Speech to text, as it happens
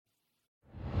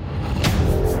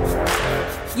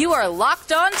You are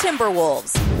Locked On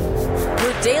Timberwolves,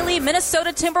 your daily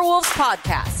Minnesota Timberwolves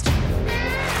podcast.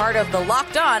 Part of the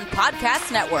Locked On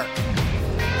Podcast Network,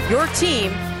 your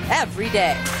team every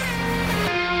day.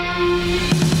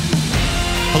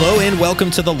 Hello and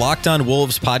welcome to the Locked On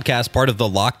Wolves podcast, part of the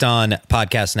Locked On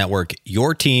Podcast Network,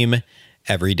 your team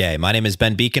every day. My name is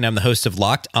Ben Beacon. I'm the host of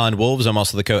Locked On Wolves. I'm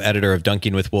also the co-editor of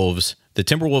Dunking with Wolves, the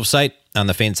Timberwolves site on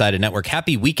the Fansided Network.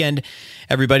 Happy weekend,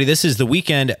 everybody. This is the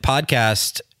weekend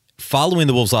podcast following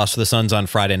the Wolves loss to the Suns on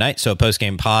Friday night. So a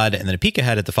post-game pod and then a peek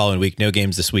ahead at the following week. No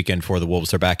games this weekend for the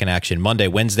Wolves. They're back in action Monday,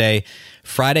 Wednesday,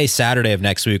 Friday, Saturday of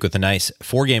next week with a nice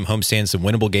 4-game homestand, some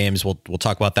winnable games. We'll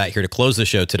talk about that here to close the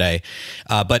show today.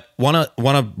 But want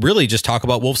to really just talk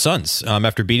about Wolves Suns.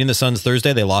 After beating the Suns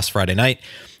Thursday, they lost Friday night.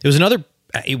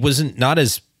 It wasn't not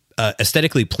as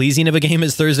aesthetically pleasing of a game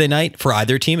as Thursday night for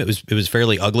either team. It was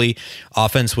fairly ugly.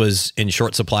 Offense was in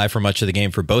short supply for much of the game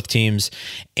for both teams.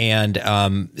 And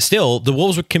still, the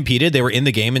Wolves were competed. They were in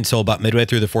the game until about midway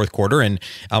through the fourth quarter. And,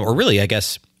 or really, I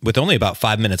guess, with only about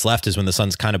 5 minutes left is when the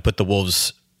Suns kind of put the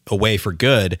Wolves away for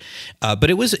good. But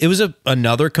it was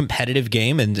another competitive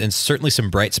game and certainly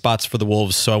some bright spots for the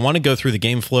Wolves. So I want to go through the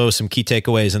game flow, some key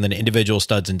takeaways, and then individual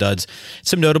studs and duds,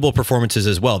 some notable performances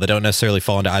as well that don't necessarily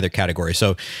fall into either category.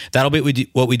 So that'll be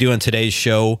what we do on today's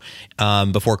show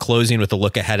before closing with a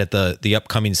look ahead at the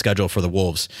upcoming schedule for the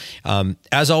Wolves.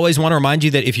 As always, want to remind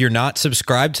you that if you're not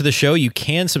subscribed to the show, you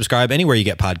can subscribe anywhere you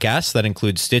get podcasts. That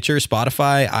includes Stitcher,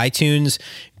 Spotify, iTunes,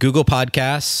 Google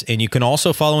Podcasts, and you can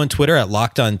also follow on Twitter at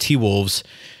Locked On T-Wolves.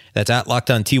 That's at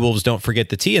Locked On T-Wolves. Don't forget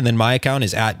the T. And then my account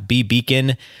is at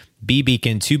bbeacon,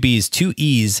 bbeacon, 2 B's, 2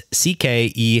 E's,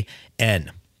 CKEN.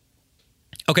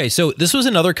 Okay, so this was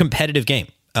another competitive game.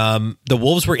 The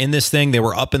Wolves were in this thing. They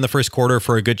were up in the first quarter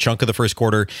for a good chunk of the first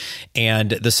quarter, and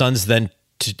the Suns then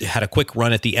had a quick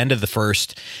run at the end of the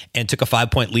first and took a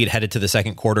 5-point lead headed to the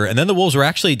second quarter. And then the Wolves were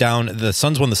actually down. The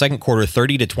Suns won the second quarter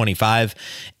 30-25,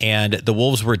 and the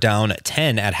Wolves were down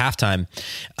 10 at halftime.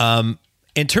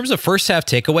 In terms of first half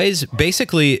takeaways,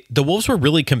 basically the Wolves were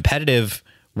really competitive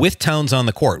with Towns on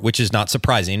the court, which is not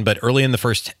surprising, but early in the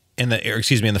first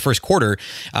quarter,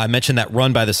 I mentioned that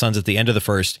run by the Suns at the end of the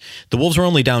first. The Wolves were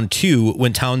only down 2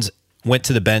 when Towns went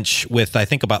to the bench with, I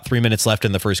think, about 3 minutes left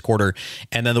in the first quarter.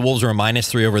 And then the Wolves were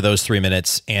 -3 over those 3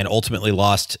 minutes and ultimately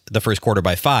lost the first quarter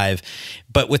by 5.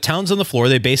 But with Towns on the floor,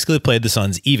 they basically played the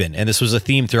Suns even. And this was a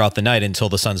theme throughout the night until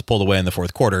the Suns pulled away in the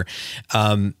fourth quarter.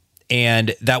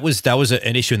 And that was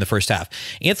an issue in the first half.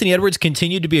 Anthony Edwards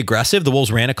continued to be aggressive. The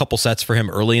Wolves ran a couple sets for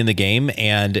him early in the game,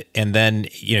 and then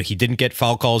he didn't get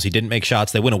foul calls. He didn't make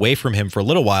shots. They went away from him for a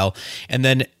little while, and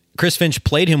then Chris Finch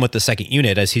played him with the second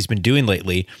unit, as he's been doing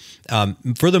lately.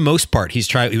 For the most part, he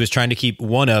was trying to keep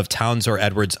one of Towns or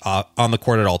Edwards on the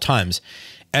court at all times.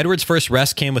 Edwards' first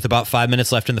rest came with about 5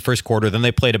 minutes left in the first quarter. Then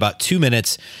they played about 2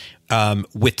 minutes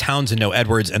with Towns and no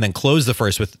Edwards, and then closed the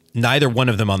first with neither one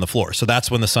of them on the floor. So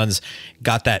that's when the Suns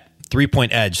got that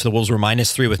 3-point edge. So the Wolves were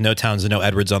 -3 with no Towns and no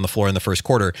Edwards on the floor in the first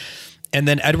quarter. And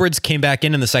then Edwards came back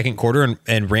in the second quarter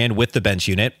and ran with the bench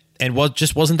unit and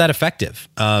just wasn't that effective.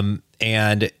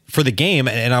 And for the game,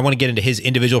 and I want to get into his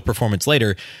individual performance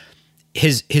later,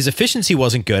 his efficiency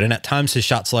wasn't good, and at times his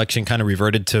shot selection kind of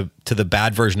reverted to the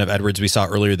bad version of Edwards we saw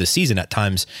earlier this season at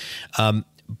times.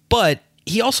 But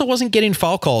he also wasn't getting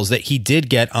foul calls that he did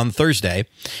get on Thursday,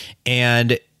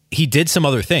 and he did some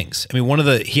other things. I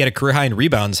mean, he had a career high in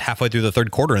rebounds halfway through the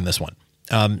third quarter in this one.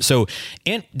 So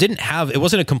Ant it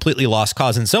wasn't a completely lost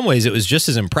cause. In some ways, it was just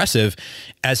as impressive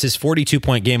as his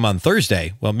 42-point game on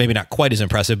Thursday. Well, maybe not quite as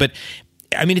impressive, but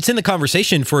I mean, it's in the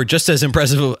conversation for just as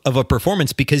impressive of a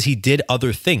performance because he did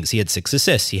other things. He had 6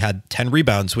 assists. He had 10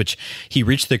 rebounds, which he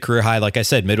reached the career high, like I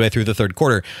said, midway through the third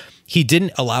quarter. He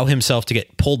didn't allow himself to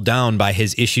get pulled down by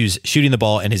his issues shooting the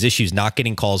ball and his issues not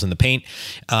getting calls in the paint.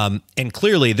 And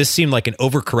clearly, this seemed like an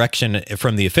overcorrection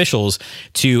from the officials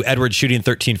to Edwards shooting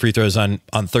 13 free throws on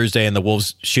Thursday and the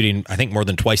Wolves shooting, I think, more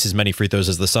than twice as many free throws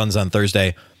as the Suns on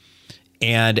Thursday.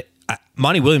 And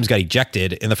Monty Williams got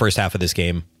ejected in the first half of this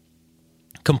game,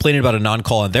 complaining about a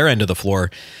non-call on their end of the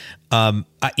floor. I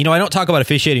don't talk about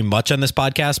officiating much on this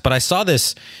podcast, but I saw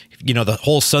this, the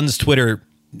whole Suns Twitter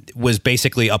was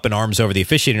basically up in arms over the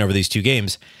officiating over these two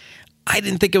games. I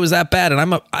didn't think it was that bad.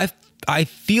 And I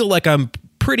feel like I'm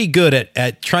pretty good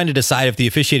at trying to decide if the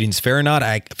officiating is fair or not.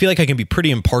 I feel like I can be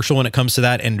pretty impartial when it comes to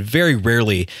that. And very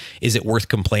rarely is it worth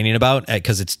complaining about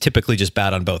because it's typically just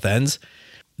bad on both ends.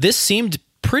 This seemed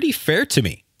pretty fair to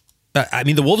me. I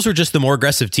mean, the Wolves were just the more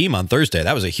aggressive team on Thursday.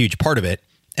 That was a huge part of it.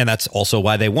 And that's also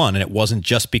why they won. And it wasn't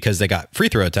just because they got free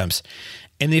throw attempts.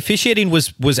 And the officiating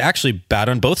was actually bad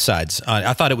on both sides.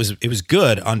 I thought it was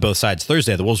good on both sides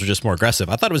Thursday. The Wolves were just more aggressive.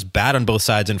 I thought it was bad on both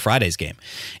sides in Friday's game.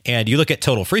 And you look at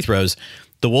total free throws,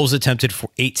 the Wolves attempted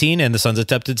 18 and the Suns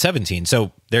attempted 17.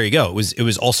 So there you go. It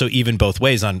was also even both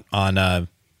ways on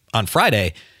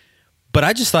Friday. But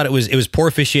I just thought it was poor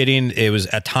officiating. It was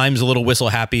at times a little whistle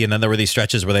happy, and then there were these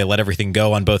stretches where they let everything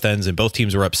go on both ends, and both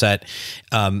teams were upset.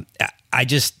 It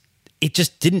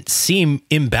just didn't seem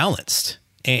imbalanced,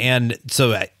 and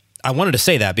so I wanted to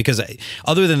say that because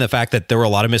other than the fact that there were a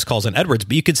lot of missed calls on Edwards,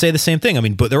 but you could say the same thing. I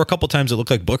mean, but there were a couple times it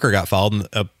looked like Booker got fouled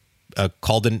and a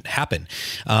call didn't happen,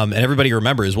 and everybody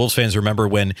remembers. Wolves fans remember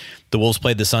when the Wolves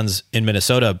played the Suns in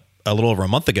Minnesota a little over a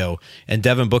month ago, and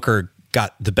Devin Booker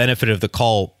got the benefit of the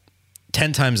call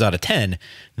 10 times out of 10.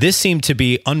 This seemed to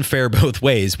be unfair both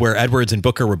ways, where Edwards and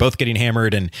Booker were both getting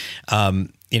hammered, and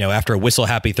after a whistle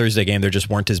happy Thursday game, there just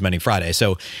weren't as many Friday.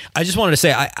 So I just wanted to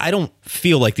say I don't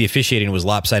feel like the officiating was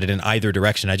lopsided in either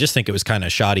direction. I just think it was kind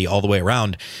of shoddy all the way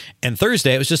around. And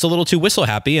Thursday it was just a little too whistle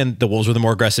happy, and the Wolves were the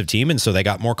more aggressive team, and so they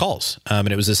got more calls. And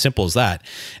it was as simple as that.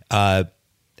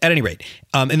 At any rate,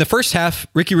 in the first half,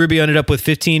 Ricky Rubio ended up with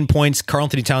 15 points.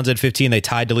 Karl-Anthony Towns had 15. They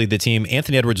tied to lead the team.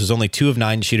 Anthony Edwards was only 2 of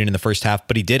 9 shooting in the first half,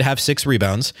 but he did have 6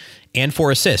 rebounds and 4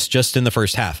 assists just in the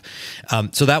first half.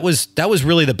 So that was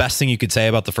really the best thing you could say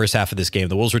about the first half of this game.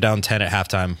 The Wolves were down 10 at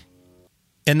halftime.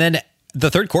 And then the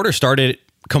third quarter started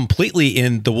completely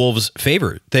in the Wolves'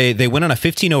 favor. They went on a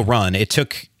 15-0 run. It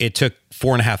took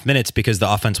 4.5 minutes because the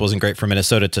offense wasn't great for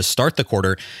Minnesota to start the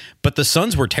quarter, but the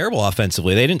Suns were terrible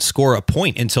offensively. They didn't score a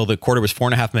point until the quarter was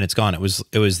 4.5 minutes gone. It was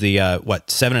the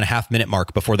 7.5 minute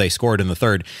mark before they scored in the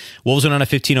third. Wolves went on a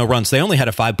 15-0 run, so they only had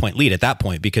a 5-point lead at that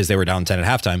point because they were down 10 at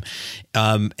halftime.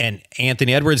 And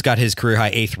Anthony Edwards got his career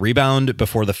high 8th rebound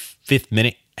before the 5th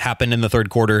minute happened in the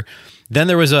third quarter. Then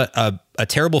there was a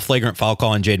terrible flagrant foul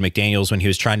call on Jaden McDaniels when he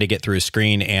was trying to get through a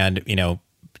screen and,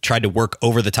 tried to work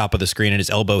over the top of the screen, and his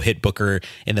elbow hit Booker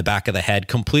in the back of the head.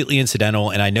 Completely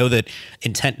incidental. And I know that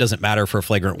intent doesn't matter for a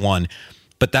flagrant one,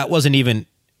 but that wasn't even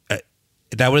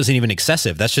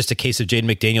excessive. That's just a case of Jaden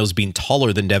McDaniels being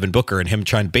taller than Devin Booker and him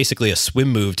trying basically a swim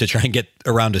move to try and get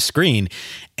around a screen.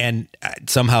 And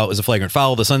somehow it was a flagrant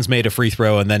foul. The Suns made a free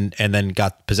throw and then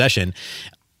got possession.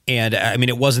 And I mean,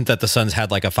 it wasn't that the Suns had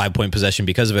like a 5-point possession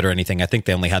because of it or anything. I think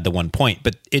they only had the 1 point,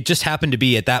 but it just happened to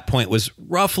be at that point was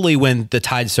roughly when the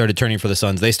tide started turning for the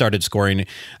Suns. They started scoring.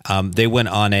 They went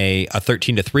on a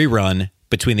 13-3 run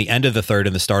between the end of the third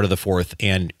and the start of the fourth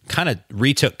and kind of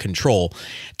retook control.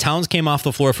 Towns came off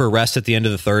the floor for a rest at the end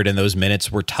of the third, and those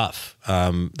minutes were tough.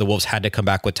 The Wolves had to come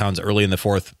back with Towns early in the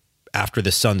fourth after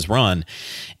the Suns run.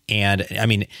 And I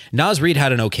mean, Naz Reid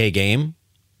had an okay game,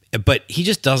 but he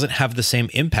just doesn't have the same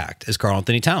impact as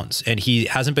Karl-Anthony Towns. And he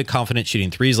hasn't been confident shooting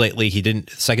threes lately. He didn't,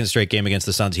 second straight game against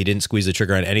the Suns, he didn't squeeze the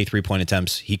trigger on any 3-point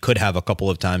attempts. He could have a couple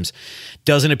of times.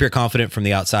 Doesn't appear confident from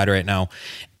the outside right now.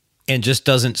 And just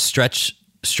doesn't stretch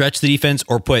the defense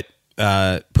or put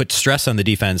stress on the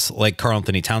defense like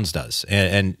Karl-Anthony Towns does.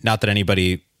 And not that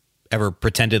anybody ever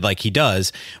pretended like he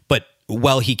does, but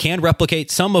while he can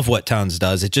replicate some of what Towns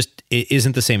does, it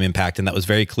isn't the same impact, and that was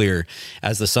very clear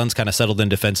as the Suns kind of settled in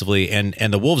defensively, and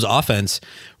the Wolves' offense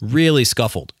really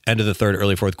scuffled end of the third,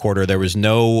 early fourth quarter. There was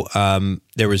no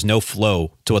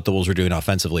flow to what the Wolves were doing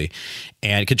offensively,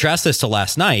 and contrast this to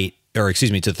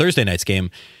to Thursday night's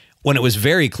game when it was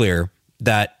very clear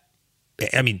that,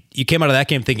 I mean, you came out of that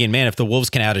game thinking, man, if the Wolves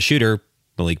can add a shooter,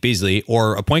 Malik Beasley,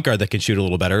 or a point guard that can shoot a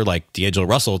little better, like D'Angelo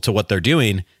Russell, to what they're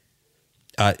doing.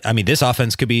 This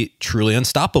offense could be truly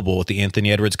unstoppable with the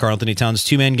Anthony Edwards, Karl-Anthony Towns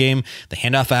 2-man game, the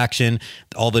handoff action,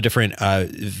 all the different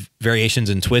variations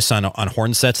and twists on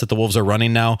horn sets that the Wolves are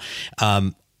running now.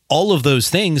 All of those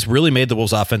things really made the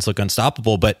Wolves offense look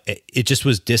unstoppable, but it just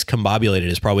was discombobulated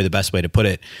is probably the best way to put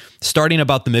it. Starting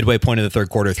about the midway point of the third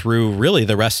quarter through really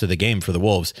the rest of the game for the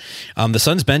Wolves. The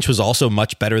Suns bench was also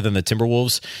much better than the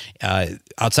Timberwolves.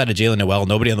 Outside of Jaylen Nowell,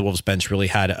 nobody on the Wolves bench really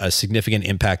had a significant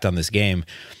impact on this game.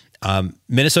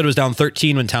 Minnesota was down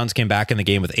 13 when Towns came back in the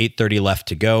game with 8:30 left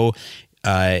to go.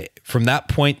 From that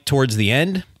point towards the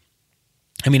end,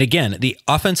 I mean, again, the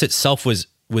offense itself was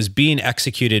being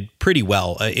executed pretty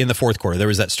well in the fourth quarter. There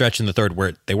was that stretch in the third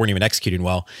where they weren't even executing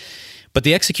well, but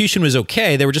the execution was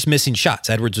okay. They were just missing shots.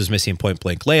 Edwards was missing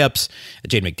point-blank layups.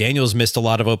 Jaden McDaniels missed a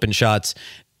lot of open shots.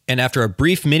 And after a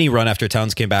brief mini run after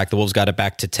Towns came back, the Wolves got it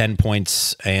back to 10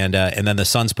 points. And then the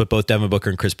Suns put both Devin Booker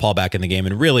and Chris Paul back in the game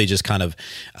and really just kind of,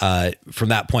 from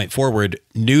that point forward,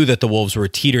 knew that the Wolves were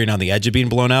teetering on the edge of being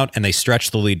blown out, and they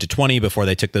stretched the lead to 20 before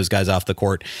they took those guys off the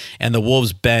court. And the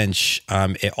Wolves bench,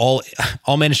 it all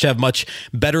managed to have much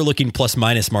better looking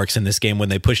plus-minus marks in this game when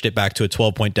they pushed it back to a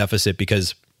 12-point deficit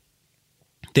because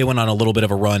they went on a little bit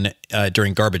of a run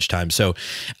during garbage time. So,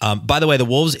 by the way, the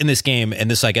Wolves in this game, and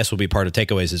this I guess will be part of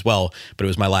takeaways as well, but it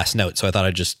was my last note, so I thought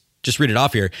I'd just read it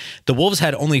off here. The Wolves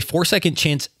had only 4 second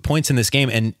chance points in this game,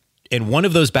 and one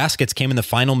of those baskets came in the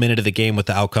final minute of the game with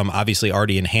the outcome obviously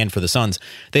already in hand for the Suns.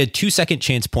 They had 2 second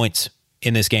chance points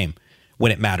in this game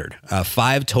when it mattered.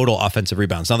 5 total offensive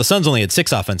rebounds. Now, the Suns only had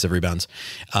 6 offensive rebounds,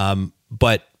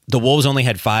 but the Wolves only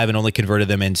had 5 and only converted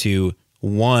them into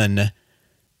 1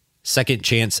 second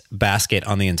chance basket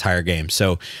on the entire game.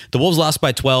 So the Wolves lost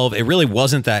by 12. It really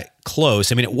wasn't that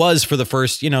close. I mean, it was for the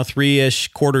first, 3-ish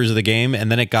quarters of the game,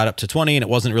 and then it got up to 20, and it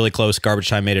wasn't really close. Garbage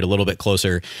time made it a little bit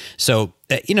closer. So,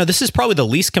 this is probably the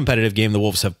least competitive game the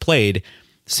Wolves have played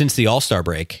since the All-Star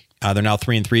break. They're now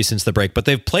 3-3 since the break, but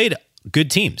they've played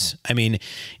good teams. I mean,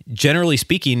 generally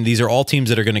speaking, these are all teams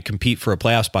that are going to compete for a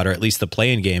playoff spot, or at least the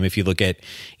play-in game. If you look at,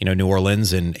 New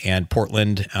Orleans and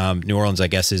Portland, New Orleans, I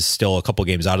guess, is still a couple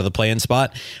games out of the play-in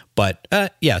spot, but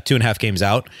 2.5 games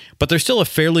out. But they're still a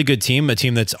fairly good team, a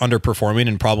team that's underperforming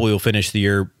and probably will finish the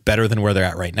year better than where they're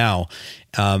at right now.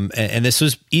 And this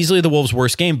was easily the Wolves'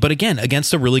 worst game, but again,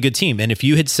 against a really good team. And if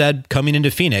you had said coming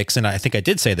into Phoenix, and I think I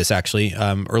did say this actually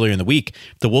earlier in the week,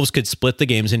 the Wolves could split the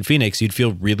games in Phoenix, you'd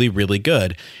feel really, really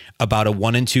good about a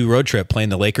 1-2 road trip, playing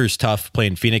the Lakers tough,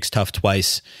 playing Phoenix tough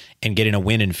twice, and getting a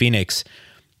win in Phoenix.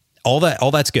 All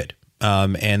that's good.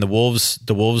 And the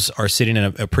Wolves are sitting in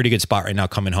a pretty good spot right now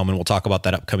coming home, and we'll talk about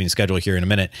that upcoming schedule here in a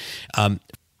minute.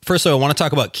 First, though, I want to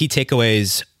talk about key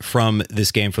takeaways from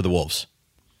this game for the Wolves.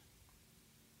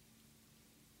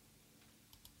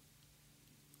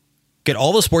 Get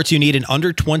all the sports you need in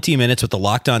under 20 minutes with the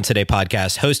Locked On Today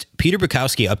podcast. Host Peter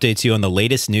Bukowski updates you on the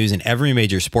latest news in every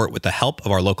major sport with the help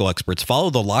of our local experts.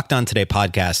 Follow the Locked On Today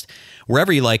podcast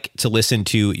wherever you like to listen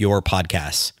to your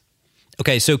podcasts.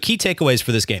 Okay, so key takeaways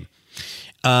for this game.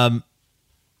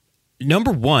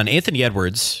 Number one, Anthony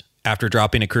Edwards, after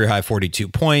dropping a career-high 42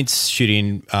 points,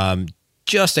 shooting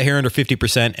just a hair under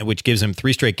 50%, which gives him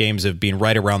 3 straight games of being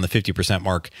right around the 50%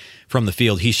 mark from the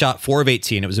field. He shot 4 of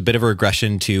 18. It was a bit of a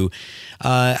regression to,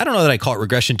 I don't know that I call it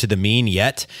regression to the mean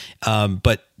yet,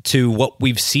 but to what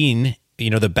we've seen.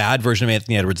 The bad version of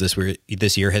Anthony Edwards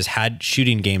this year has had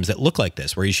shooting games that look like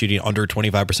this, where he's shooting under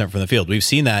 25% from the field. We've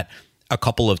seen that a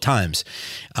couple of times,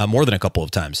 more than a couple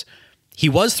of times. He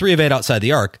was 3 of 8 outside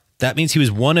the arc. That means he was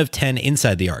 1 of 10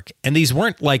 inside the arc. And these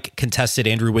weren't like contested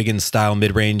Andrew Wiggins style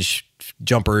mid-range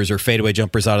jumpers or fadeaway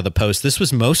jumpers out of the post. This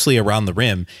was mostly around the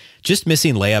rim, just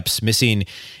missing layups, missing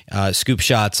scoop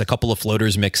shots, a couple of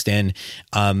floaters mixed in.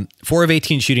 4 of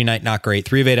 18 shooting night, not great.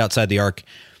 3 of 8 outside the arc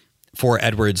for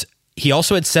Edwards. He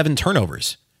also had 7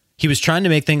 turnovers. He was trying to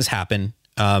make things happen.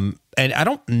 And I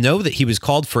don't know that he was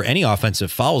called for any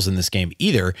offensive fouls in this game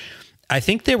either. I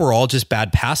think they were all just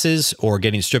bad passes or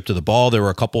getting stripped of the ball. There were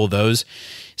a couple of those.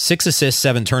 6 assists,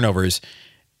 7 turnovers.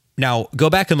 Now, go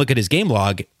back and look at his game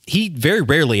log. He very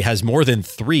rarely has more than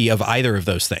 3 of either of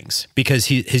those things because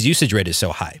his usage rate is so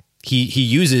high. He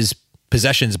uses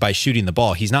possessions by shooting the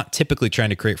ball. He's not typically trying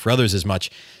to create for others as much,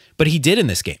 but he did in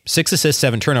this game. 6 assists,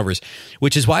 7 turnovers,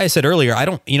 which is why I said earlier, I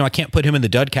can't put him in the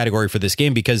dud category for this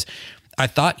game because I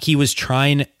thought he was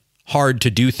trying hard to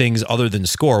do things other than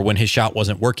score when his shot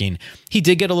wasn't working. He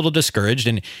did get a little discouraged.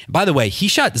 And by the way, he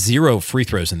shot 0 free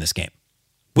throws in this game,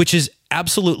 which is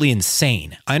absolutely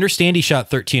insane. I understand he shot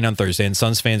 13 on Thursday, and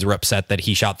Suns fans were upset that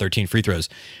he shot 13 free throws,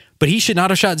 but he should not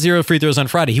have shot 0 free throws on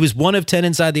Friday. He was 1 of 10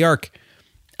 inside the arc.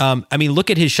 Look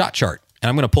at his shot chart, and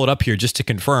I'm going to pull it up here just to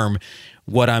confirm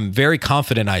what I'm very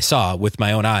confident I saw with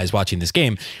my own eyes watching this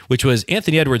game, which was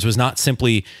Anthony Edwards was not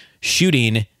simply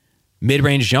shooting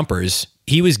mid-range jumpers.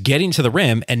 He was getting to the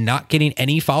rim and not getting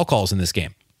any foul calls in this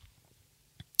game.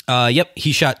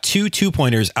 He shot 2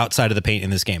 2-pointers outside of the paint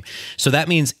in this game. So that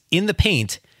means in the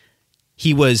paint,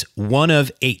 he was 1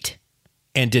 of 8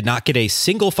 and did not get a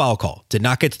single foul call, did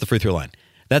not get to the free throw line.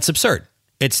 That's absurd.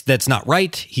 That's not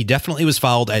right. He definitely was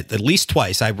fouled at least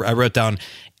twice. I wrote down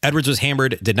Edwards was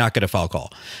hammered, did not get a foul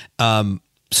call.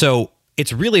 So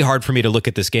it's really hard for me to look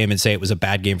at this game and say it was a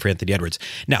bad game for Anthony Edwards.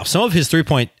 Now, a couple of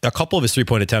his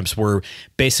 3-point attempts were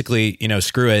basically,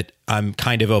 screw it. I'm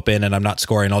kind of open and I'm not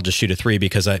scoring. I'll just shoot a 3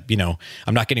 because I'm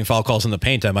not getting foul calls in the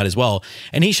paint. I might as well.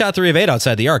 And he shot 3 of 8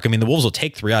 outside the arc. I mean, the Wolves will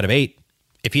take 3 out of 8.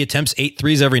 If he attempts 8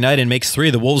 threes every night and makes 3,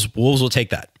 the Wolves will take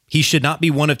that. He should not be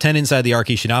 1 of 10 inside the arc.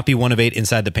 He should not be 1 of 8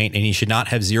 inside the paint, and he should not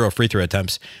have 0 free throw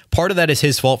attempts. Part of that is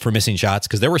his fault for missing shots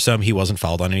because there were some he wasn't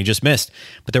fouled on and he just missed.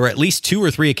 But there were at least 2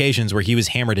 or 3 occasions where he was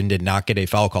hammered and did not get a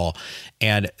foul call.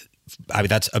 And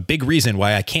that's a big reason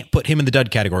why I can't put him in the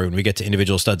dud category when we get to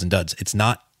individual studs and duds. It's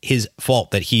not his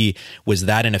fault that he was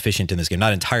that inefficient in this game.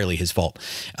 Not entirely his fault.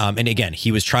 And again,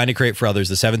 he was trying to create for others.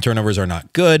 The 7 turnovers are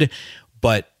not good,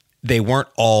 but they weren't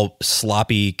all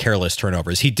sloppy, careless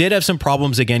turnovers. He did have some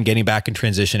problems, again, getting back in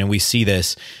transition, and we see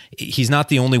this. He's not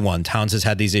the only one. Towns has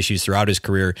had these issues throughout his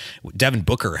career. Devin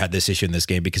Booker had this issue in this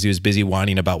game because he was busy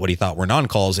whining about what he thought were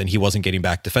non-calls, and he wasn't getting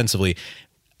back defensively.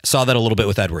 Saw that a little bit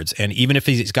with Edwards. And even if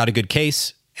he's got a good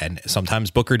case, and sometimes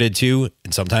Booker did too,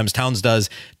 and sometimes Towns does,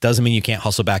 doesn't mean you can't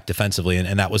hustle back defensively,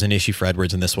 and that was an issue for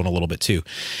Edwards in this one a little bit too.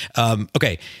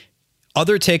 Okay.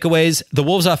 Other takeaways, the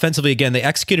Wolves offensively, again, they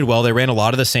executed well. They ran a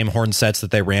lot of the same horn sets that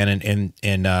they ran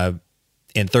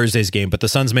in Thursday's game, but the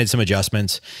Suns made some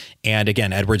adjustments. And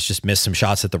again, Edwards just missed some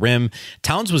shots at the rim.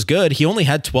 Towns was good. He only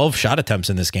had 12 shot attempts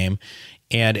in this game,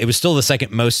 and it was still the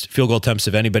second most field goal attempts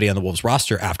of anybody on the Wolves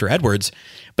roster after Edwards.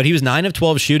 But he was 9 of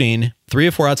 12 shooting, 3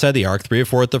 of 4 outside the arc, 3 of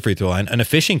 4 at the free throw line. An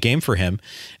efficient game for him.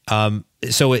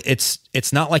 So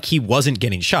it's not like he wasn't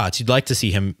getting shots. You'd like to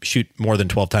see him shoot more than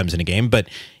 12 times in a game, but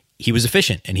he was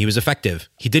efficient and he was effective.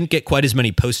 He didn't get quite as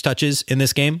many post touches in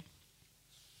this game.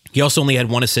 He also only had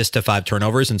 1 assist to 5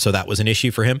 turnovers, and so that was an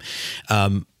issue for him.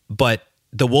 But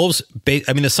the Wolves,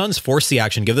 the Suns forced the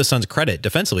action. Give the Suns credit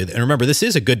defensively. And remember, this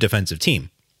is a good defensive team.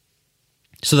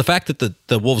 So the fact that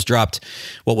the Wolves dropped,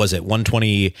 what was it,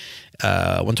 120,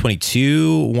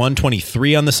 122,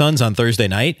 123 on the Suns on Thursday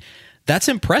night, that's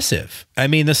impressive. I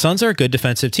mean, the Suns are a good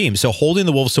defensive team. So holding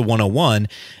the Wolves to 101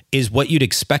 is what you'd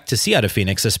expect to see out of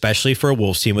Phoenix, especially for a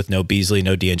Wolves team with no Beasley,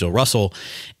 no D'Angelo Russell.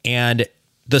 And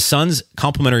the Suns'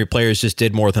 complementary players just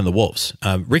did more than the Wolves.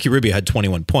 Ricky Rubio had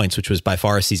 21 points, which was by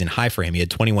far a season high for him. He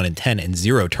had 21 and 10 and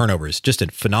 0 turnovers. Just a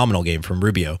phenomenal game from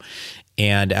Rubio.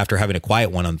 And after having a quiet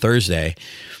one on Thursday.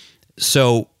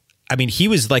 So, I mean, he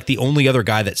was like the only other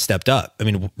guy that stepped up. I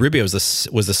mean, Rubio was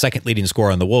the second leading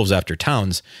scorer on the Wolves after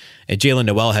Towns, and Jalen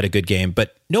Noel had a good game,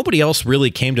 but nobody else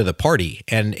really came to the party.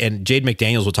 And Jaden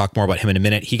McDaniels, we'll talk more about him in a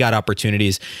minute. He got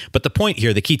opportunities, but the point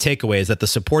here, the key takeaway is that the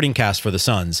supporting cast for the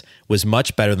Suns was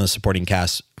much better than the supporting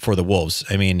cast for the Wolves.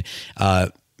 I mean,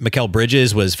 Mikal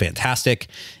Bridges was fantastic.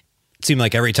 It seemed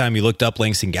like every time you looked up,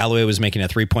 Langston Galloway was making a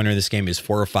 3-pointer in this game. He was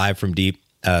 4 or 5 from deep,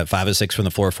 5 of 6 from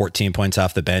the floor, 14 points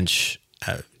off the bench.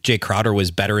 Jay Crowder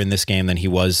was better in this game than he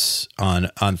was on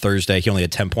Thursday. He only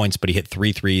had 10 points, but he hit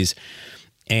 3 threes.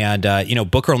 And,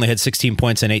 Booker only had 16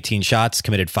 points and 18 shots,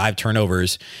 committed 5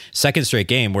 turnovers. Second straight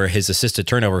game where his assisted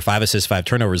turnover, 5 assists, 5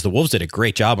 turnovers. The Wolves did a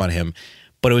great job on him,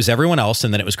 but it was everyone else.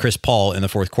 And then it was Chris Paul in the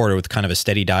fourth quarter with kind of a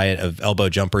steady diet of elbow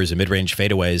jumpers and mid-range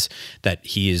fadeaways that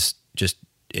he is just,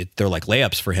 they're like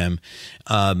layups for him.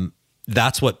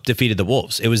 That's what defeated the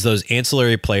Wolves. It was those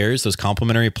ancillary players, those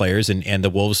complementary players, and the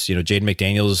Wolves, Jaden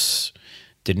McDaniels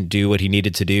didn't do what he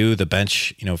needed to do. The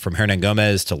bench, from Hernan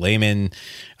Gomez to Layman,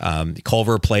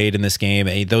 Culver played in this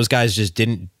game. Those guys just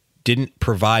didn't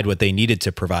provide what they needed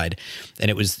to provide.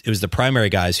 And it was the primary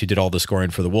guys who did all the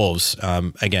scoring for the Wolves.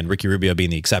 Again, Ricky Rubio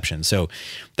being the exception. So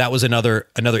that was another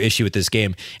issue with this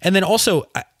game. And then also,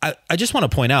 I just want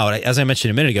to point out, as I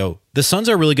mentioned a minute ago, the Suns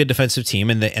are a really good defensive team,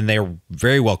 and they're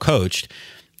very well coached,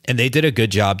 and they did a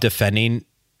good job defending.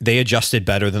 They adjusted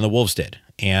better than the Wolves did.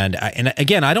 And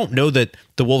again, I don't know that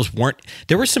the Wolves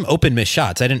there were some open missed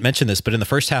shots. I didn't mention this, but in the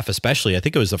first half especially, I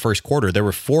think it was the first quarter, there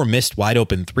were 4 missed wide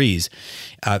open threes.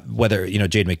 Whether,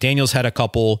 Jaden McDaniels had a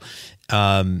couple,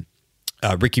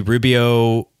 Ricky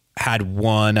Rubio had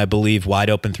one, I believe, wide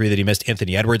open 3 that he missed.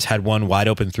 Anthony Edwards had one wide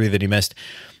open 3 that he missed.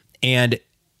 And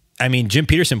I mean, Jim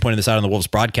Peterson pointed this out on the Wolves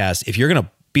broadcast. If you're going to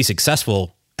be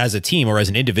successful as a team or as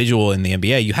an individual in the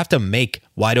NBA, you have to make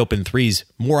wide open threes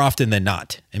more often than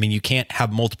not. I mean, you can't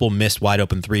have multiple missed wide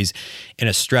open threes in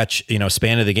a stretch,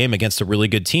 span of the game against a really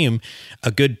good team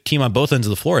on both ends of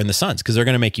the floor in the Suns, because they're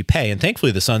going to make you pay. And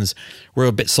thankfully the Suns were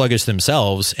a bit sluggish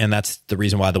themselves, and that's the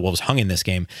reason why the Wolves hung in this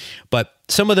game. But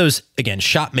some of those, again,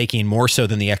 shot making more so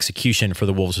than the execution for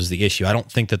the Wolves was the issue. I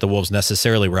don't think that the Wolves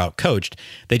necessarily were out coached.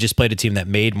 They just played a team that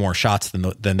made more shots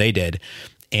than they did.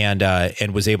 And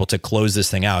was able to close this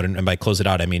thing out. And by close it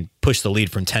out, I mean push the lead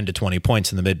from 10 to 20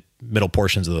 points in the middle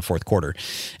portions of the fourth quarter.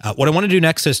 What I want to do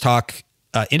next is talk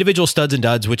individual studs and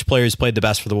duds, which players played the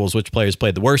best for the Wolves, which players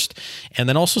played the worst, and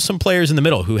then also some players in the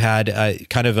middle who had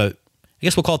kind of I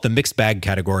guess we'll call it the mixed bag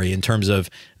category in terms of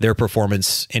their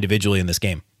performance individually in this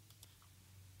game.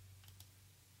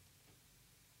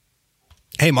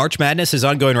 Hey, March Madness is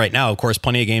ongoing right now. Of course,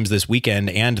 plenty of games this weekend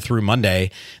and through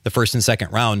Monday, the first and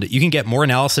second round. You can get more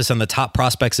analysis on the top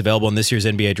prospects available in this year's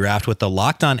NBA draft with the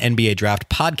Locked On NBA Draft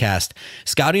podcast.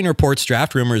 Scouting reports,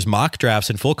 draft rumors, mock drafts,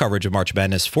 and full coverage of March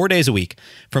Madness 4 days a week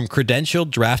from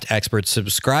credentialed draft experts.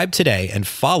 Subscribe today and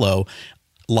follow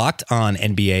Locked On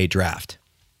NBA Draft.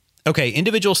 Okay,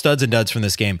 individual studs and duds from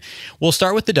this game. We'll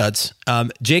start with the duds.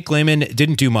 Jake Layman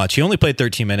didn't do much. He only played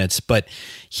 13 minutes, but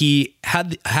he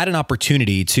had an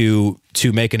opportunity to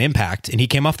make an impact, and he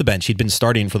came off the bench. He'd been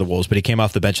starting for the Wolves, but he came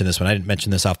off the bench in this one. I didn't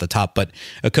mention this off the top, but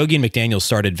Okogie and McDaniels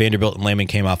started. Vanderbilt and Layman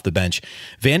came off the bench.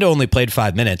 Vando only played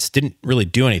 5 minutes, didn't really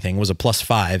do anything, was a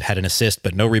 +5, had an assist,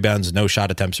 but no rebounds, no shot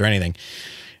attempts or anything.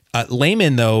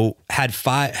 Layman, though,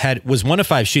 was 1 of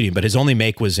 5 shooting, but his only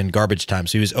make was in garbage time.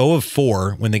 So he was 0 of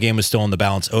 4 when the game was still in the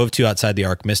balance, 0 of 2 outside the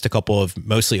arc, missed a couple of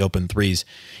mostly open threes.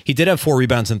 He did have 4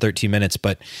 rebounds in 13 minutes,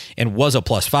 and was a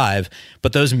 +5.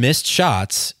 But those missed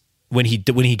shots, when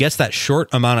he gets that short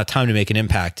amount of time to make an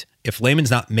impact, if Layman's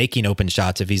not making open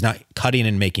shots, if he's not cutting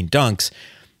and making dunks,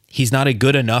 he's not a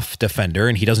good enough defender,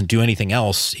 and he doesn't do anything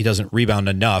else. He doesn't rebound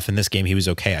enough. In this game, he was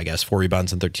okay, I guess. 4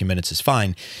 rebounds in 13 minutes is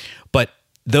fine, but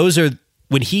those are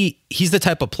when he's the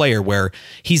type of player where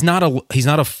he's not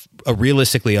a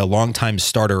realistically a long-time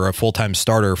starter or a full-time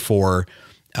starter for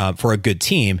a good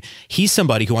team. He's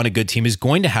somebody who on a good team is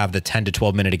going to have the 10 to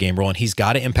 12 minute a game role, and he's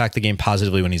got to impact the game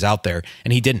positively when he's out there,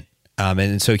 and he didn't.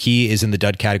 And so he is in the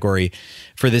dud category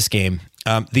for this game.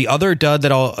 The other dud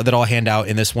that I'll hand out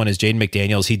in this one is Jaden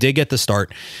McDaniels. He did get the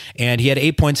start, and he had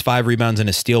 8 points, 5 rebounds, and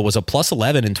a steal, was a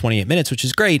 +11 in 28 minutes, which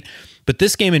is great. But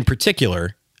this game in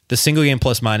particular, the single game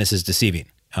plus minus is deceiving,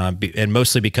 and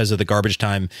mostly because of the garbage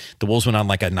time. The Wolves went on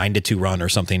like a 9-2 run or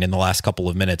something in the last couple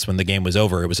of minutes when the game was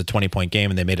over. It was a 20-point game,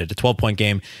 and they made it a 12-point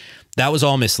game. That was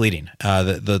all misleading,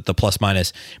 the plus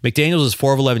minus. McDaniels was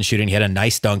 4 of 11 shooting. He had a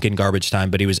nice dunk in garbage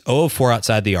time, but he was 0 of 4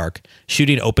 outside the arc,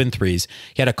 shooting open threes.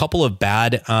 He had a couple of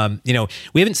bad,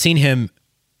 we haven't seen him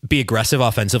be aggressive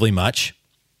offensively much.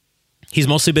 He's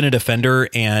mostly been a defender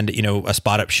and, a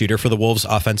spot-up shooter for the Wolves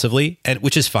offensively,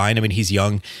 which is fine. I mean, he's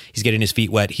young. He's getting his feet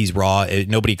wet. He's raw.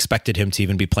 Nobody expected him to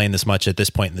even be playing this much at this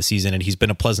point in the season, and he's been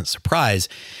a pleasant surprise.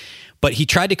 But he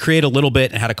tried to create a little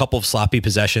bit and had a couple of sloppy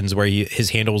possessions where his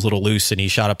handle was a little loose, and he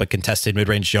shot up a contested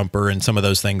mid-range jumper and some of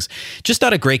those things. Just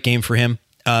not a great game for him.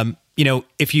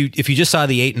 If you just saw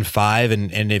the 8 and 5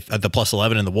 and if the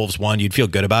 +11 and the Wolves won, you'd feel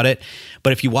good about it.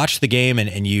 But if you watched the game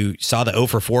and you saw the 0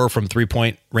 for 4 from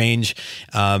 3-point range,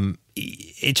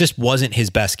 it just wasn't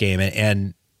his best game.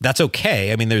 And that's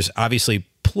okay. I mean, there's obviously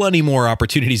plenty more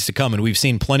opportunities to come, and we've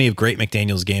seen plenty of great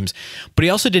McDaniels games, but he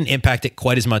also didn't impact it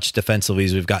quite as much defensively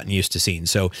as we've gotten used to seeing.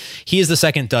 So he is the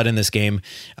second dud in this game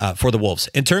for the Wolves.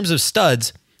 In terms of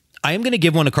studs, I am going to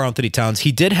give one to Karl-Anthony Towns.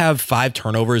 He did have 5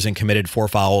 turnovers and committed 4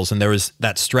 fouls, and there was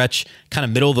that stretch kind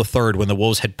of middle of the third when the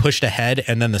Wolves had pushed ahead,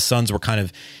 and then the Suns were kind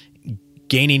of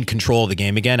gaining control of the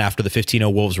game again after the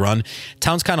 15-0 Wolves run.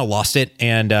 Towns kind of lost it,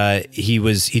 and he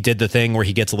did the thing where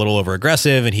he gets a little over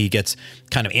aggressive and he gets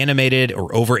kind of animated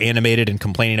or over animated and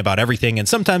complaining about everything. And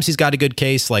sometimes he's got a good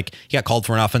case, like he got called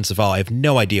for an offensive foul. I have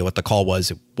no idea what the call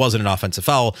was. It wasn't an offensive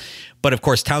foul, but of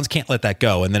course Towns can't let that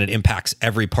go, and then it impacts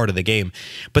every part of the game.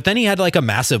 But then he had like a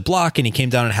massive block, and he came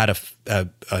down and had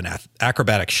an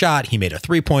acrobatic shot. He made a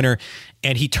 3-pointer,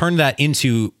 and he turned that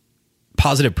into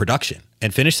positive production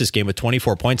and finished this game with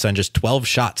 24 points on just 12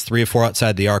 shots, 3 of 4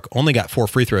 outside the arc, only got 4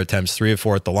 free throw attempts, 3 of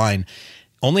 4 at the line,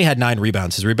 only had 9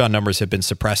 rebounds. His rebound numbers have been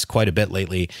suppressed quite a bit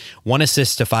lately. 1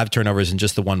 assist to 5 turnovers and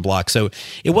just the 1 block. So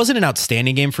it wasn't an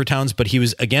outstanding game for Towns, but he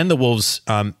was, again, the Wolves'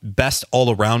 best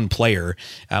all-around player.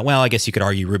 Well, I guess you could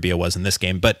argue Rubio was in this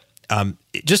game, but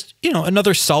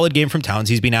another solid game from Towns.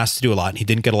 He's been asked to do a lot, and he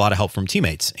didn't get a lot of help from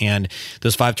teammates. And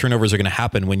those 5 turnovers are going to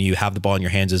happen when you have the ball in your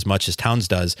hands as much as Towns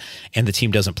does, and the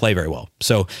team doesn't play very well.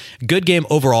 So good game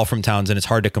overall from Towns, and it's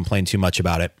hard to complain too much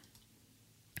about it.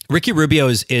 Ricky Rubio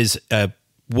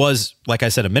was, like I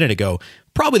said a minute ago,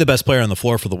 probably the best player on the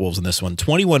floor for the Wolves in this one.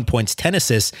 21 points, 10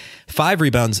 assists, 5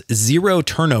 rebounds, 0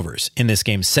 turnovers in this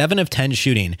game, 7 of 10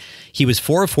 shooting. He was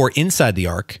 4 of 4 inside the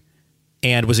arc,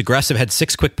 and was aggressive, had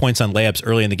 6 quick points on layups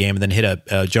early in the game, and then hit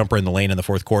a jumper in the lane in the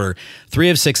fourth quarter.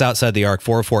 3 of 6 outside the arc,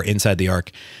 4 of 4 inside the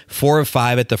arc, 4 of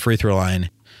 5 at the free throw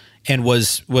line, and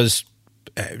was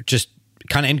just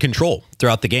kind of in control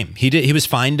throughout the game. He was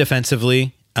fine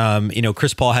defensively.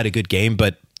 Chris Paul had a good game,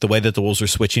 but the way that the Wolves were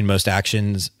switching most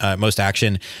action,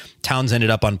 Towns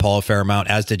ended up on Paul a fair amount,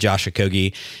 as did Josh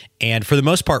Okogie. And for the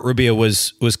most part, Rubio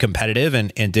was competitive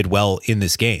and did well in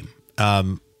this game.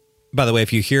 By the way,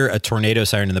 if you hear a tornado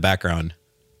siren in the background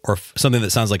or something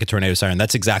that sounds like a tornado siren,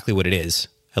 that's exactly what it is.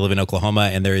 I live in Oklahoma,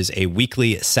 and there is a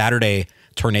weekly Saturday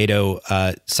tornado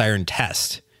siren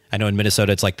test. I know in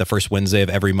Minnesota, it's like the first Wednesday of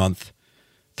every month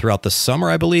throughout the summer,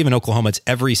 I believe. In Oklahoma, it's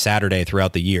every Saturday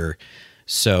throughout the year.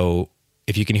 So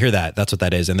if you can hear that, that's what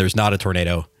that is. And there's not a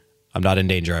tornado. I'm not in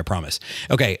danger, I promise.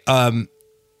 Okay.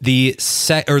 The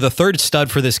third stud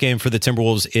for this game for the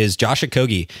Timberwolves is Josh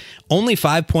Okogie. Only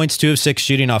 5 points, 2 of 6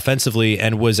 shooting offensively,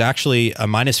 and was actually a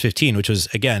minus 15, which was,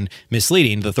 again,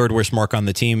 misleading. The third worst mark on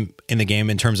the team in the game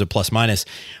in terms of plus minus,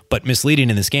 but misleading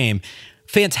in this game.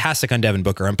 Fantastic on Devin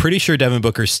Booker. I'm pretty sure Devin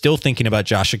Booker's still thinking about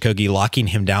Josh Okogie, locking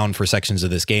him down for sections of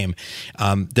this game.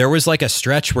 There was like a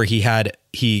stretch where he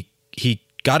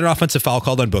got an offensive foul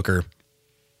called on Booker,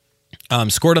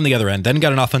 scored on the other end, then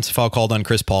got an offensive foul called on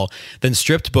Chris Paul, then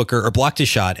stripped Booker or blocked his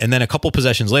shot, and then a couple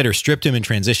possessions later stripped him in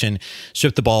transition,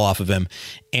 stripped the ball off of him,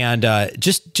 and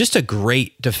just a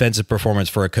great defensive performance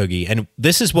for Okogie. And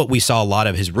this is what we saw a lot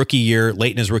of his rookie year,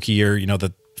 late in his rookie year,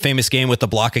 the famous game with the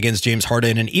block against James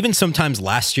Harden, and even sometimes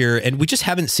last year, and we just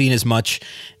haven't seen as much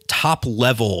top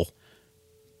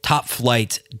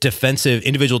flight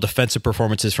individual defensive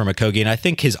performances from Okogie. And I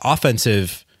think his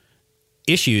offensive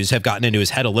issues have gotten into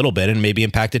his head a little bit and maybe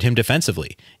impacted him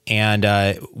defensively.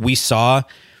 And we saw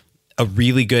a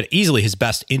really good, easily his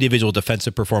best individual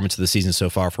defensive performance of the season so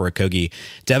far for Okogie.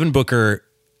 Devin Booker,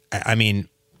 I mean,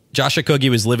 Josh Okogie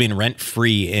was living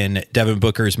rent-free in Devin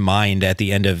Booker's mind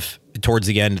towards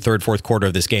the end, third, fourth quarter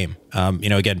of this game.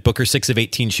 Again, Booker 6 of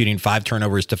 18 shooting, 5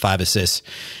 turnovers to 5 assists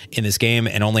in this game,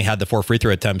 and only had the 4 free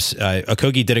throw attempts.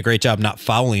 Okogie did a great job not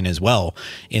fouling as well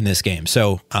in this game.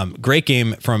 So great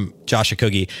game from Josh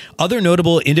Okogie. Other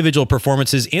notable individual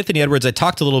performances, Anthony Edwards, I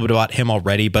talked a little bit about him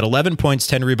already, but 11 points,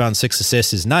 10 rebounds, 6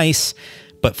 assists is nice.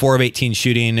 But 4 of 18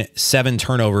 shooting, 7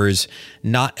 turnovers,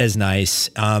 not as nice.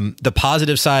 The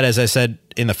positive side, as I said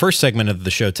in the first segment of the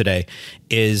show today,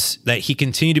 is that he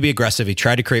continued to be aggressive. He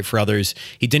tried to create for others.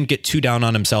 He didn't get too down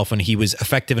on himself, and he was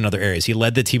effective in other areas. He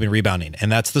led the team in rebounding,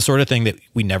 and that's the sort of thing that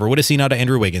we never would have seen out of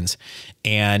Andrew Wiggins.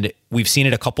 And we've seen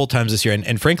it a couple of times this year.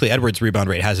 And frankly, Edwards' rebound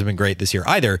rate hasn't been great this year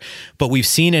either, but we've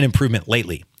seen an improvement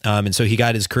lately. And so he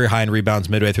got his career high in rebounds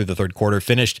midway through the third quarter,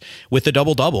 finished with a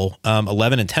double-double,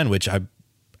 11 and 10, which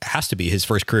has to be his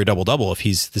first career double-double if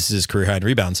this is his career high in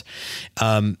rebounds.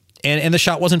 And the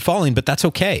shot wasn't falling, but that's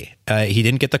okay. He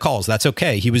didn't get the calls. That's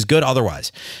okay. He was good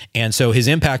otherwise. And so his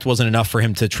impact wasn't enough for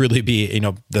him to truly be,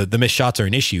 the missed shots are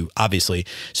an issue, obviously.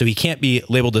 So he can't be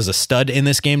labeled as a stud in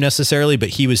this game necessarily, but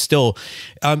he was still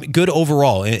good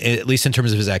overall, at least in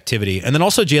terms of his activity. And then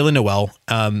also Jaylen Nowell,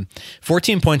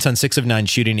 14 points on 6 of 9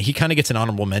 shooting. He kind of gets an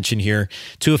honorable mention here,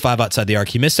 2 of 5 outside the arc.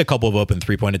 He missed a couple of open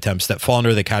 3-point attempts that fall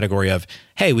under the category of,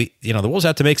 hey, the Wolves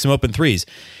have to make some open threes.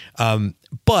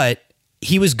 But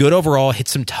he was good overall, hit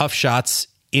some tough shots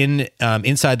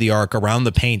inside the arc, around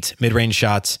the paint, mid-range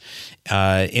shots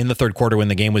in the third quarter when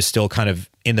the game was still kind of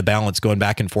in the balance, going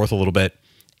back and forth a little bit.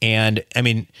 And I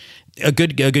mean, a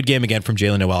good game again from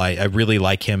Jaylen Nowell. I really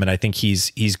like him, and I think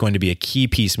he's going to be a key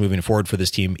piece moving forward for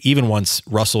this team, even once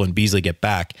Russell and Beasley get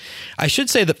back. I should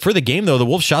say that for the game, though, the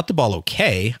Wolves shot the ball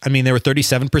okay. I mean, they were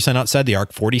 37% outside the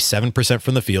arc, 47%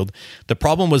 from the field. The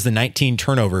problem was the 19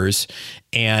 turnovers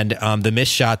and the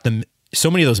missed shot. So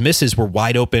many of those misses were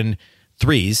wide open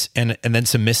threes and then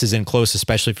some misses in close,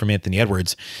 especially from Anthony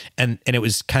Edwards. And it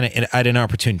was kind of at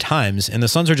inopportune times. And the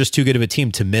Suns are just too good of a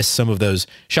team to miss some of those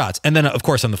shots. And then, of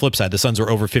course, on the flip side, the Suns were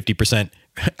over 50%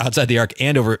 outside the arc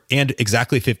and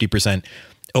exactly 50%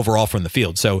 overall from the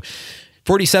field. So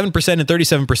 47% and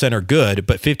 37% are good,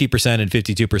 but 50% and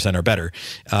 52% are better.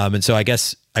 And so I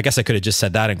guess I could have just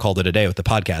said that and called it a day with the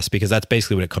podcast, because that's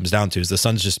basically what it comes down to, is the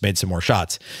Suns just made some more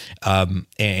shots.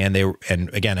 And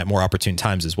again, at more opportune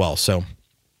times as well. So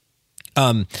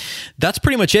that's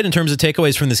pretty much it in terms of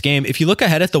takeaways from this game. If you look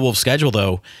ahead at the Wolves schedule,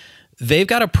 though, they've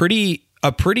got a pretty,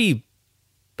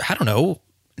 I don't know,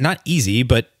 not easy,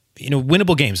 but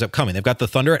winnable games upcoming. They've got the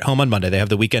Thunder at home on Monday. They have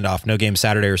the weekend off, no game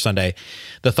Saturday or Sunday.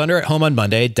 The Thunder at home on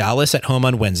Monday, Dallas at home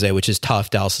on Wednesday, which is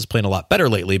tough. Dallas is playing a lot better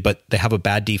lately, but they have a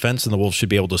bad defense and the Wolves should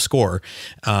be able to score.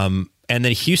 And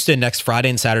then Houston next Friday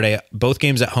and Saturday, both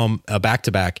games at home,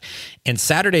 back-to-back. And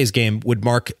Saturday's game would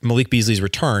mark Malik Beasley's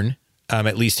return.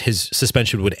 At least his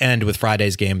suspension would end with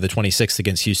Friday's game, the 26th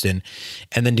against Houston.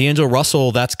 And then D'Angelo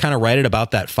Russell, that's kind of right at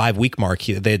about that 5-week mark.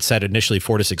 They had said initially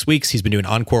 4 to 6 weeks. He's been doing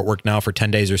on-court work now for 10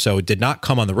 days or so. It did not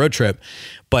come on the road trip,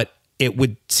 but it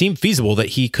would seem feasible that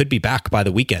he could be back by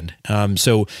the weekend.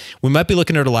 So we might be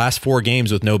looking at the last 4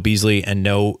 games with no Beasley and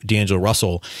no D'Angelo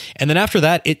Russell. And then after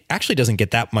that, it actually doesn't get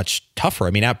that much tougher.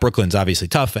 I mean, at Brooklyn's obviously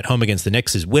tough. At home against the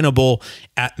Knicks is winnable.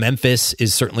 At Memphis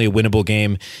is certainly a winnable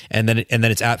game. And then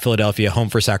it's at Philadelphia, home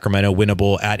for Sacramento,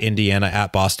 winnable. At Indiana,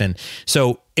 at Boston.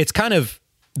 So it's kind of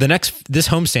this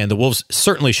homestand, the Wolves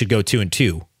certainly should go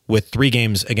 2-2. With 3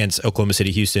 games against Oklahoma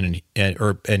City, Houston,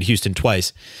 and Houston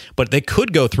twice. But they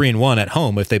could go 3-1 at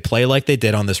home if they play like they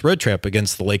did on this road trip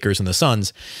against the Lakers and the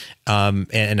Suns,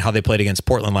 and how they played against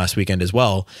Portland last weekend as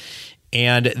well.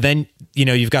 And then,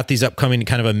 you've got these upcoming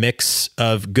kind of a mix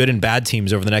of good and bad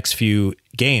teams over the next few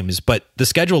games, but the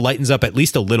schedule lightens up at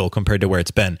least a little compared to where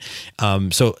it's been.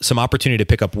 So some opportunity to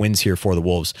pick up wins here for the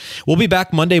Wolves. We'll be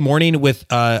back Monday morning with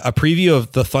a preview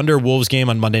of the Thunder Wolves game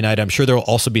on Monday night. I'm sure there will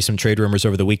also be some trade rumors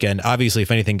over the weekend. Obviously,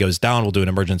 if anything goes down, we'll do an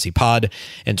emergency pod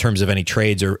in terms of any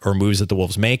trades or moves that the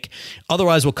Wolves make.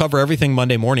 Otherwise, we'll cover everything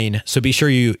Monday morning. So be sure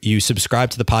you subscribe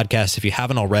to the podcast if you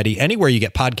haven't already, anywhere you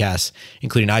get podcasts,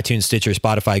 including iTunes, Stitcher,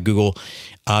 Spotify, Google.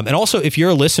 And also, if you're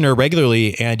a listener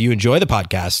regularly and you enjoy the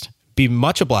podcast, be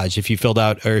much obliged if you filled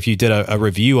out or if you did a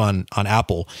review on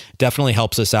Apple. Definitely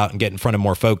helps us out and get in front of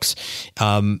more folks.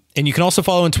 And you can also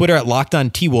follow on Twitter at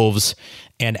LockedOnTWolves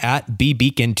and at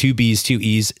BBeacon, 2 B's, 2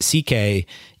 E's,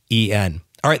 CKEN.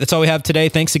 All right, that's all we have today.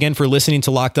 Thanks again for listening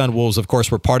to Locked On Wolves. Of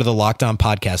course, we're part of the Locked On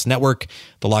Podcast Network.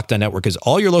 The Locked On Network is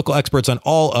all your local experts on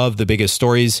all of the biggest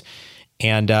stories.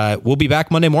 And we'll be back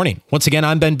Monday morning. Once again,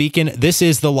 I'm Ben Beacon. This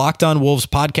is the Locked On Wolves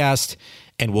podcast,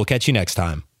 and we'll catch you next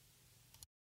time.